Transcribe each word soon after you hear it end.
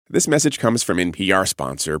This message comes from NPR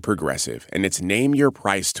sponsor Progressive, and it's Name Your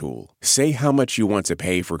Price tool. Say how much you want to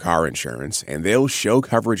pay for car insurance, and they'll show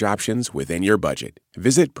coverage options within your budget.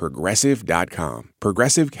 Visit Progressive.com.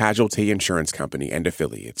 Progressive Casualty Insurance Company and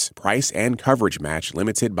Affiliates. Price and coverage match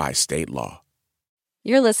limited by state law.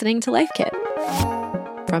 You're listening to Life Kit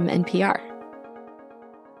from NPR.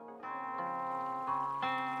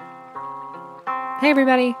 Hey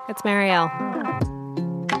everybody, it's Marielle.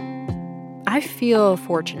 I feel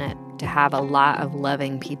fortunate to have a lot of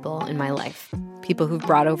loving people in my life. People who've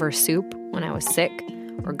brought over soup when I was sick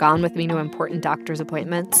or gone with me to important doctor's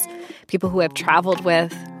appointments. People who I've traveled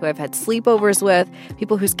with, who I've had sleepovers with,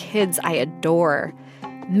 people whose kids I adore.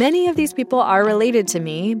 Many of these people are related to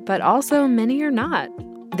me, but also many are not.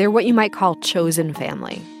 They're what you might call chosen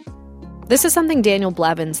family. This is something Daniel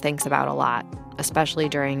Blevins thinks about a lot, especially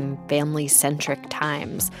during family-centric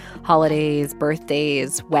times, holidays,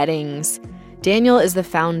 birthdays, weddings. Daniel is the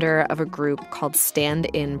founder of a group called Stand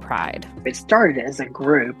in Pride. It started as a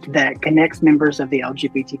group that connects members of the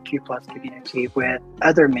LGBTQ plus community with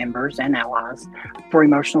other members and allies for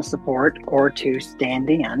emotional support or to stand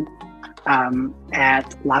in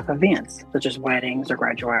at life events such as weddings or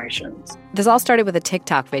graduations. This all started with a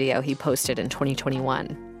TikTok video he posted in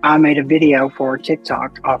 2021. I made a video for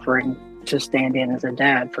TikTok offering to stand in as a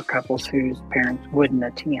dad for couples whose parents wouldn't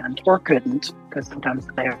attend or couldn't because sometimes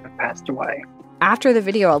they have passed away. After the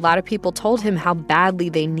video, a lot of people told him how badly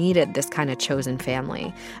they needed this kind of chosen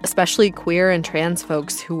family, especially queer and trans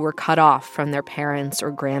folks who were cut off from their parents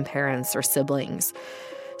or grandparents or siblings.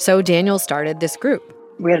 So Daniel started this group.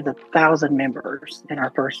 We had 1,000 members in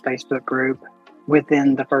our first Facebook group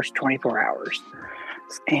within the first 24 hours.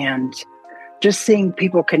 And just seeing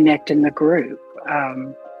people connect in the group,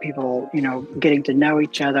 people, getting to know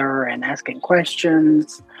each other and asking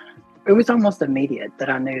questions. It was almost immediate that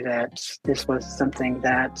I knew that this was something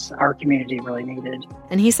that our community really needed.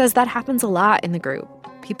 And he says that happens a lot in the group.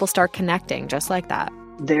 People start connecting just like that.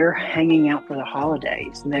 They're hanging out for the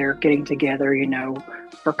holidays. They're getting together,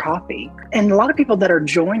 for coffee. And a lot of people that are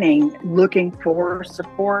joining looking for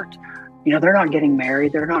support, they're not getting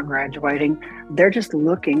married. They're not graduating. They're just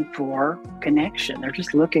looking for connection. They're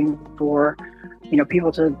just looking for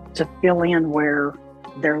people to fill in where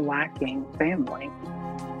they're lacking family.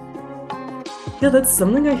 Yeah, that's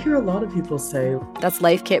something I hear a lot of people say. That's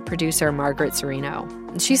Life Kit producer Margaret Serino.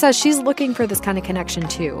 She says she's looking for this kind of connection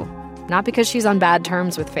too. Not because she's on bad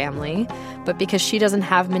terms with family, but because she doesn't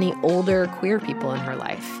have many older queer people in her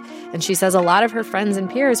life. And she says a lot of her friends and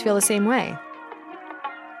peers feel the same way.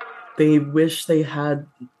 They wish they had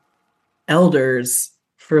elders,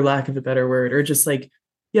 for lack of a better word, or just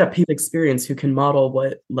people experience who can model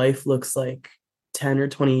what life looks like 10 or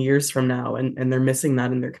 20 years from now, and they're missing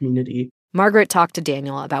that in their community. Margaret talked to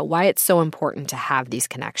Daniel about why it's so important to have these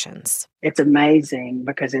connections. It's amazing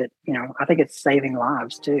because I think it's saving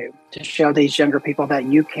lives too, to show these younger people that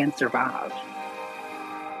you can survive.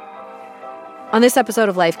 On this episode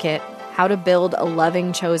of Life Kit, how to build a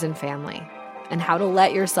loving chosen family and how to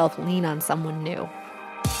let yourself lean on someone new.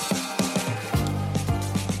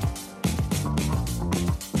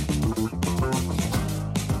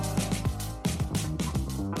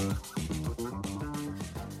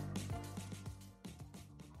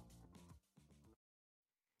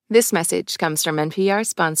 This message comes from NPR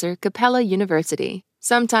sponsor Capella University.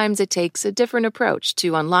 Sometimes it takes a different approach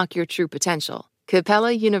to unlock your true potential.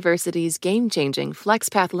 Capella University's game-changing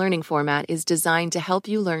FlexPath learning format is designed to help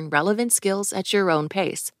you learn relevant skills at your own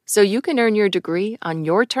pace, so you can earn your degree on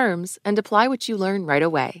your terms and apply what you learn right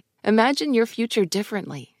away. Imagine your future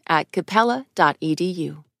differently at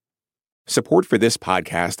capella.edu. Support for this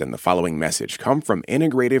podcast and the following message come from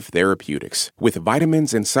Integrative Therapeutics, with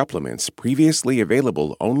vitamins and supplements previously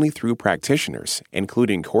available only through practitioners,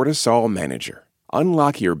 including Cortisol Manager.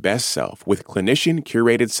 Unlock your best self with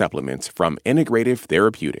clinician-curated supplements from Integrative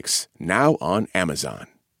Therapeutics, now on Amazon.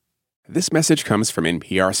 This message comes from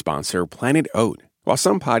NPR sponsor Planet Oat. While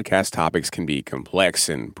some podcast topics can be complex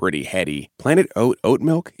and pretty heady, Planet Oat oat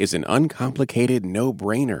milk is an uncomplicated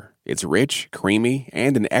no-brainer. It's rich, creamy,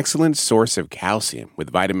 and an excellent source of calcium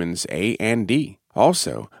with vitamins A and D.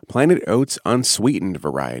 Also, Planet Oat's unsweetened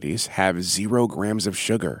varieties have 0 grams of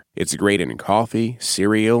sugar. It's great in coffee,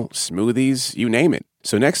 cereal, smoothies, you name it.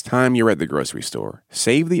 So next time you're at the grocery store,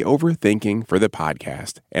 save the overthinking for the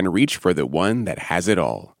podcast and reach for the one that has it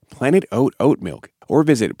all. Planet Oat oat milk, or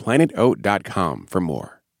visit planetoat.com for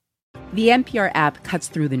more. The NPR app cuts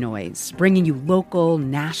through the noise, bringing you local,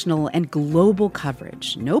 national, and global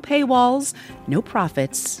coverage. No paywalls, no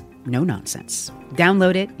profits, no nonsense.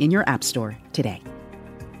 Download it in your app store today.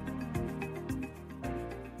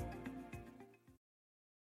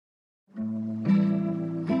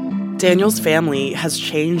 Daniel's family has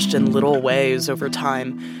changed in little ways over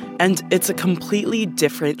time, and it's a completely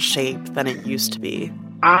different shape than it used to be.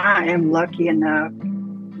 I am lucky enough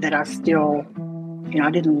that I still, I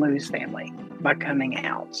didn't lose family by coming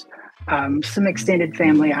out. Some extended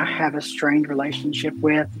family I have a strained relationship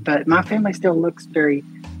with, but my family still looks very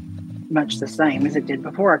much the same as it did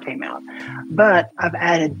before I came out. But I've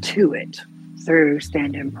added to it through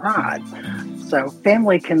Stand in Pride. So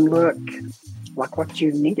family can look like what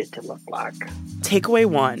you need it to look like. Takeaway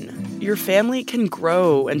 1, your family can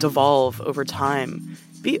grow and evolve over time.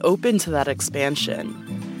 Be open to that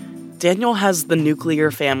expansion. Daniel has the nuclear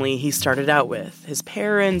family he started out with, his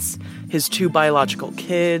parents, his 2 biological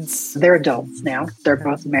kids. They're adults now. They're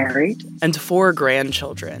both married. And 4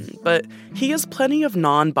 grandchildren. But he has plenty of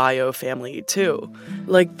non-bio family, too.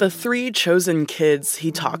 Like the 3 chosen kids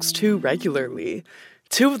he talks to regularly.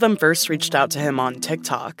 2 of them first reached out to him on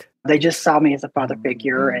TikTok. They just saw me as a father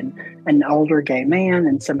figure and an older gay man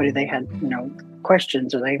and somebody they had,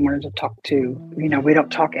 questions or they wanted to talk to. We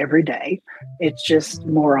don't talk every day. It's just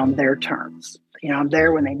more on their terms. I'm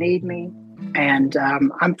there when they need me, and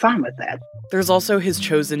I'm fine with that. There's also his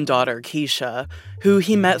chosen daughter, Keisha, who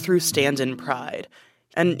he met through Stand in Pride.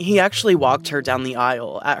 And he actually walked her down the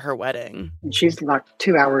aisle at her wedding. She's like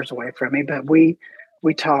 2 hours away from me, but we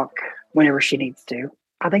talk whenever she needs to.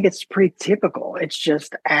 I think it's pretty typical. It's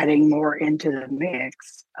just adding more into the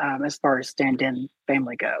mix as far as stand-in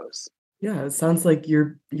family goes. Yeah, it sounds like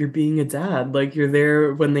you're being a dad, like you're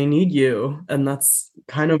there when they need you, and that's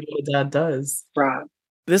kind of what a dad does. Right.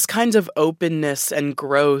 This kind of openness and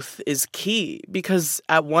growth is key because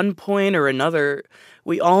at one point or another,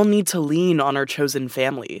 we all need to lean on our chosen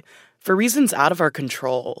family for reasons out of our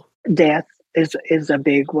control. Death is a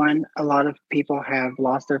big one. A lot of people have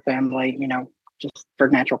lost their family, just for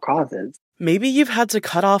natural causes. Maybe you've had to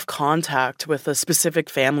cut off contact with a specific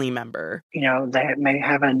family member. They may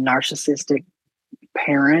have a narcissistic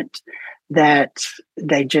parent that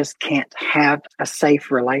they just can't have a safe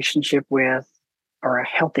relationship with or a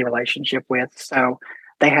healthy relationship with, so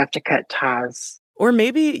they have to cut ties. Or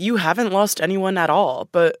maybe you haven't lost anyone at all,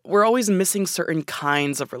 but we're always missing certain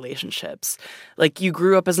kinds of relationships. Like you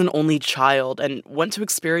grew up as an only child and want to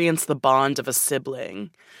experience the bond of a sibling.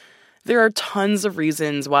 There are tons of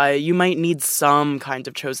reasons why you might need some kind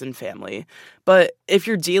of chosen family. But if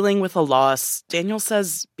you're dealing with a loss, Daniel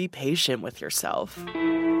says be patient with yourself.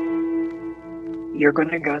 You're going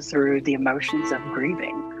to go through the emotions of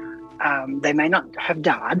grieving. They may not have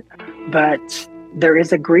died, but there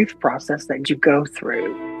is a grief process that you go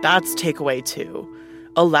through. That's takeaway 2.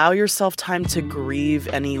 Allow yourself time to grieve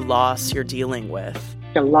any loss you're dealing with.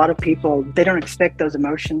 A lot of people, they don't expect those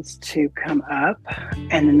emotions to come up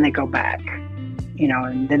and then they go back,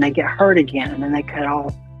 and then they get hurt again and then they cut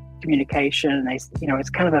off communication and it's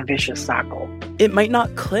kind of a vicious cycle. It might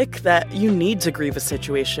not click that you need to grieve a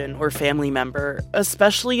situation or family member,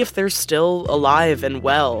 especially if they're still alive and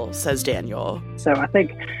well, says Daniel. So I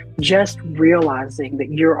think just realizing that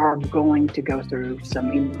you are going to go through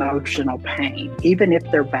some emotional pain, even if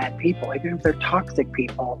they're bad people, even if they're toxic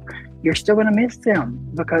people, you're still going to miss them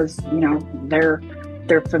because,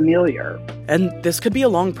 they're familiar. And this could be a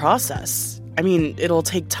long process. I mean, it'll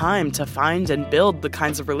take time to find and build the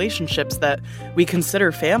kinds of relationships that we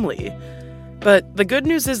consider family. But the good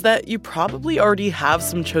news is that you probably already have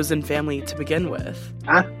some chosen family to begin with.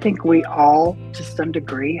 I think we all, to some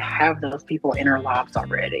degree, have those people in our lives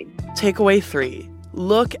already. Takeaway 3.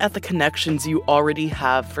 Look at the connections you already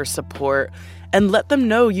have for support and let them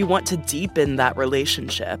know you want to deepen that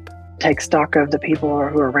relationship. Take stock of the people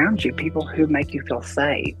who are around you, people who make you feel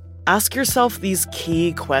safe. Ask yourself these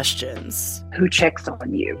key questions. Who checks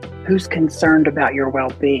on you? Who's concerned about your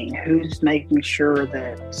well-being? Who's making sure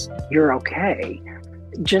that you're okay?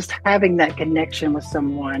 Just having that connection with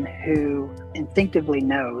someone who instinctively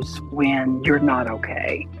knows when you're not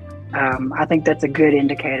okay. I think that's a good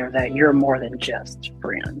indicator that you're more than just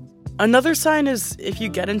friends. Another sign is if you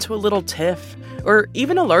get into a little tiff or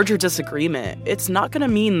even a larger disagreement, it's not going to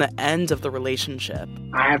mean the end of the relationship.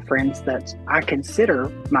 I have friends that I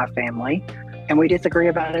consider my family, and we disagree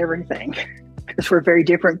about everything because we're very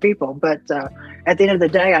different people. But at the end of the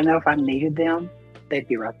day, I know if I needed them, they'd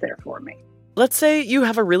be right there for me. Let's say you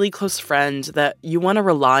have a really close friend that you want to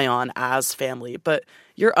rely on as family, but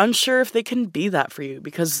you're unsure if they can be that for you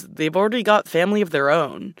because they've already got family of their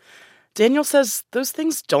own. Daniel says those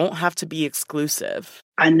things don't have to be exclusive.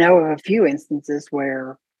 I know of a few instances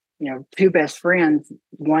where, two best friends,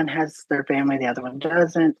 one has their family, the other one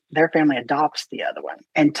doesn't. Their family adopts the other one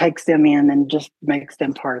and takes them in and just makes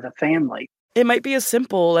them part of the family. It might be as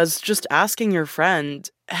simple as just asking your friend,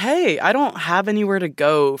 hey, I don't have anywhere to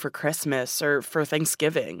go for Christmas or for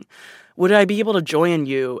Thanksgiving. Would I be able to join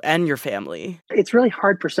you and your family? It's really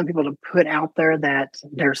hard for some people to put out there that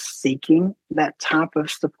they're seeking that type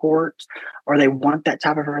of support or they want that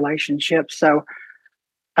type of relationship. So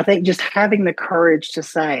I think just having the courage to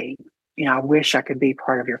say, I wish I could be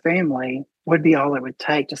part of your family would be all it would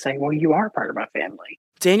take to say, well, you are part of my family.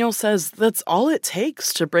 Daniel says that's all it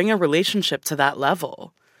takes to bring a relationship to that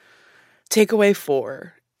level. Takeaway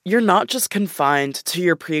 4, you're not just confined to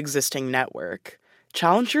your pre-existing network.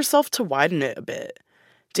 Challenge yourself to widen it a bit.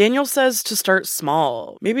 Daniel says to start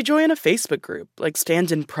small. Maybe join a Facebook group like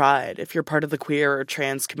Stand in Pride if you're part of the queer or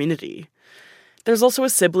trans community. There's also a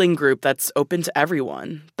sibling group that's open to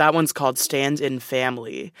everyone. That one's called Stand in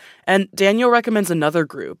Family. And Daniel recommends another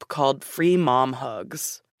group called Free Mom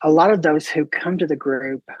Hugs. A lot of those who come to the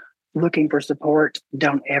group looking for support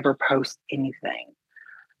don't ever post anything.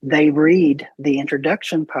 They read the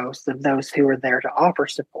introduction posts of those who are there to offer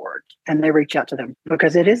support, and they reach out to them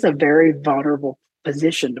because it is a very vulnerable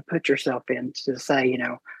position to put yourself in to say,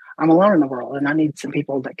 I'm alone in the world and I need some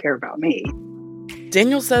people that care about me.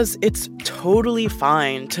 Daniel says it's totally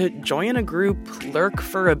fine to join a group, lurk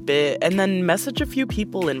for a bit, and then message a few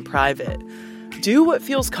people in private. Do what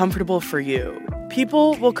feels comfortable for you.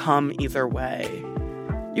 People will come either way.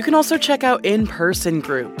 You can also check out in-person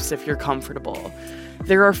groups if you're comfortable.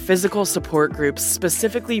 There are physical support groups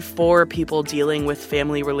specifically for people dealing with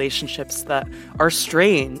family relationships that are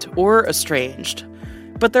strained or estranged.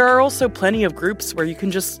 But there are also plenty of groups where you can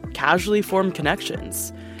just casually form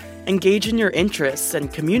connections. Engage in your interests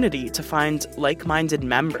and community to find like-minded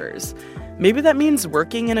members. Maybe that means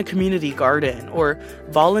working in a community garden or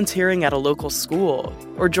volunteering at a local school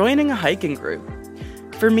or joining a hiking group.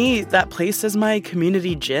 For me, that place is my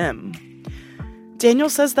community gym. Daniel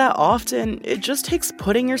says that often it just takes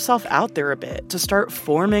putting yourself out there a bit to start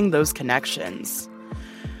forming those connections.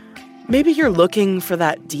 Maybe you're looking for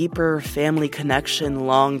that deeper family connection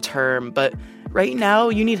long term, but right now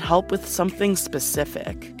you need help with something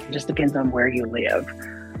specific. It just depends on where you live.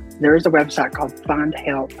 There is a website called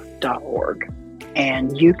findhelp.org,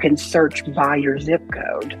 and you can search by your zip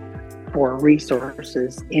code for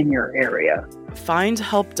resources in your area.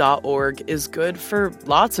 Findhelp.org is good for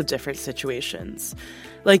lots of different situations.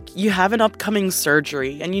 Like you have an upcoming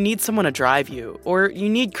surgery and you need someone to drive you, or you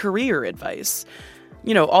need career advice.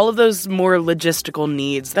 All of those more logistical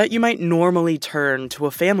needs that you might normally turn to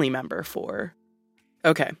a family member for.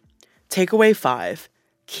 Okay, takeaway 5,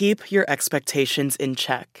 keep your expectations in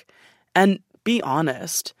check. And be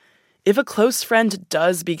honest. If a close friend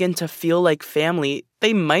does begin to feel like family,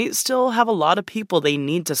 they might still have a lot of people they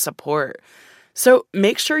need to support. So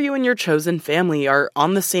make sure you and your chosen family are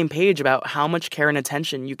on the same page about how much care and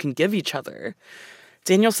attention you can give each other.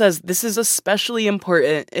 Daniel says this is especially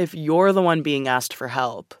important if you're the one being asked for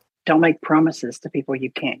help. Don't make promises to people you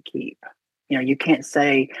can't keep. You can't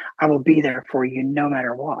say, I will be there for you no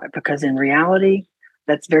matter what, because in reality,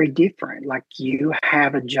 that's very different. Like you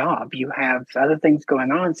have a job, you have other things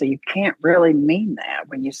going on, so you can't really mean that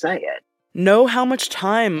when you say it. Know how much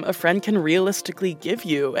time a friend can realistically give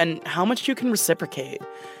you and how much you can reciprocate.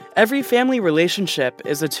 Every family relationship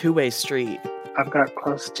is a two-way street. I've got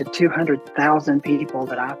close to 200,000 people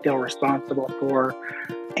that I feel responsible for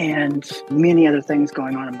and many other things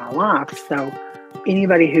going on in my life. So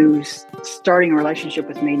anybody who's starting a relationship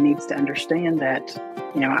with me needs to understand that,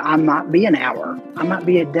 I might be an hour, I might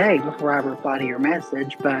be a day before I reply to your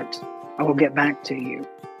message, but I will get back to you.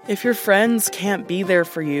 If your friends can't be there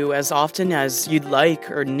for you as often as you'd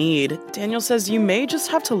like or need, Daniel says you may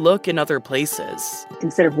just have to look in other places.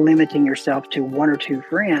 Instead of limiting yourself to one or two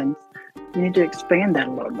friends, you need to expand that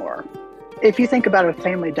a little more. If you think about a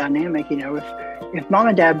family dynamic, if mom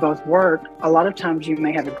and dad both work, a lot of times you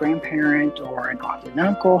may have a grandparent or an aunt and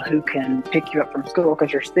uncle who can pick you up from school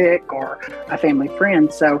because you're sick, or a family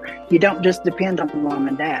friend. So you don't just depend on mom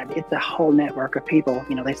and dad. It's a whole network of people.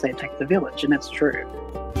 They say it takes a village, and that's true.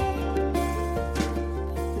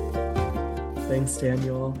 Thanks,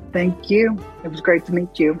 Daniel. Thank you. It was great to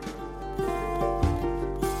meet you.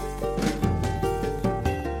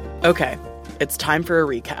 Okay, it's time for a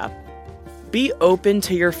recap. Be open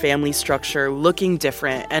to your family structure looking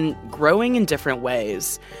different and growing in different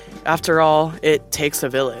ways. After all, it takes a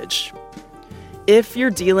village. If you're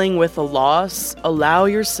dealing with a loss, allow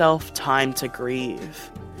yourself time to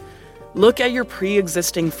grieve. Look at your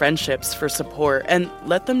pre-existing friendships for support and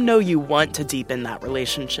let them know you want to deepen that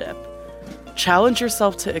relationship. Challenge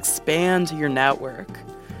yourself to expand your network.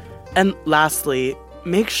 And lastly,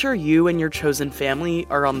 make sure you and your chosen family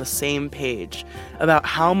are on the same page about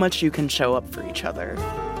how much you can show up for each other.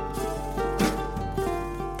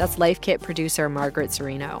 That's Life Kit producer Margaret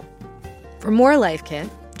Cirino. For more Life Kit,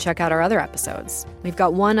 check out our other episodes. We've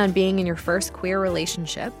got one on being in your first queer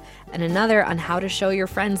relationship and another on how to show your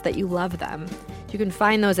friends that you love them. You can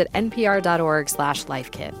find those at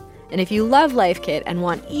npr.org/lifekit. And if you love Life Kit and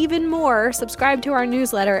want even more, subscribe to our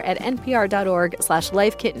newsletter at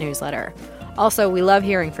npr.org/lifekitnewsletter. Also, we love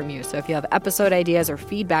hearing from you, so if you have episode ideas or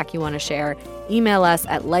feedback you want to share, email us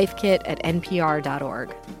at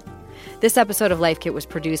lifekit@npr.org. This episode of Life Kit was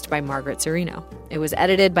produced by Margaret Cirino. It was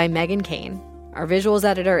edited by Megan Kane. Our visuals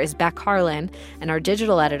editor is Beck Harlan, and our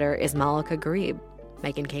digital editor is Malika Gharib.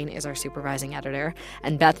 Megan Kane is our supervising editor,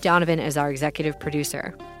 and Beth Donovan is our executive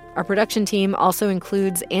producer. Our production team also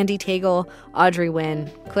includes Andy Tagle, Audrey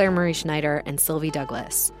Wynn, Claire Marie Schneider, and Sylvie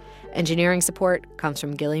Douglas. Engineering support comes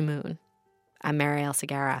from Gilly Moon. I'm Marielle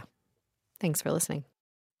Segarra. Thanks for listening.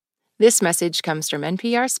 This message comes from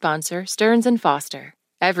NPR sponsor Stearns & Foster.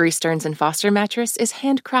 Every Stearns & Foster mattress is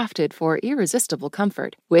handcrafted for irresistible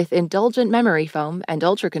comfort with indulgent memory foam and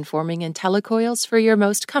ultra-conforming IntelliCoils for your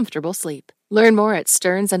most comfortable sleep. Learn more at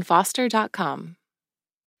stearnsandfoster.com.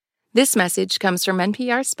 This message comes from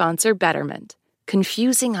NPR sponsor Betterment.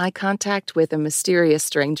 Confusing eye contact with a mysterious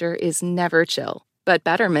stranger is never chill. But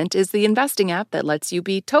Betterment is the investing app that lets you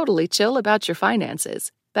be totally chill about your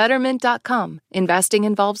finances. Betterment.com. Investing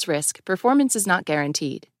involves risk. Performance is not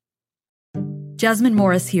guaranteed. Jasmine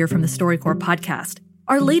Morris here from the StoryCorps podcast.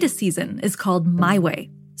 Our latest season is called My Way.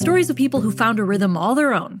 Stories of people who found a rhythm all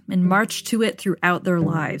their own and marched to it throughout their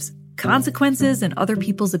lives. Consequences and other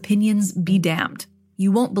people's opinions be damned.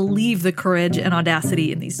 You won't believe the courage and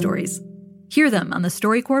audacity in these stories. Hear them on the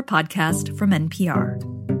StoryCorps podcast from NPR.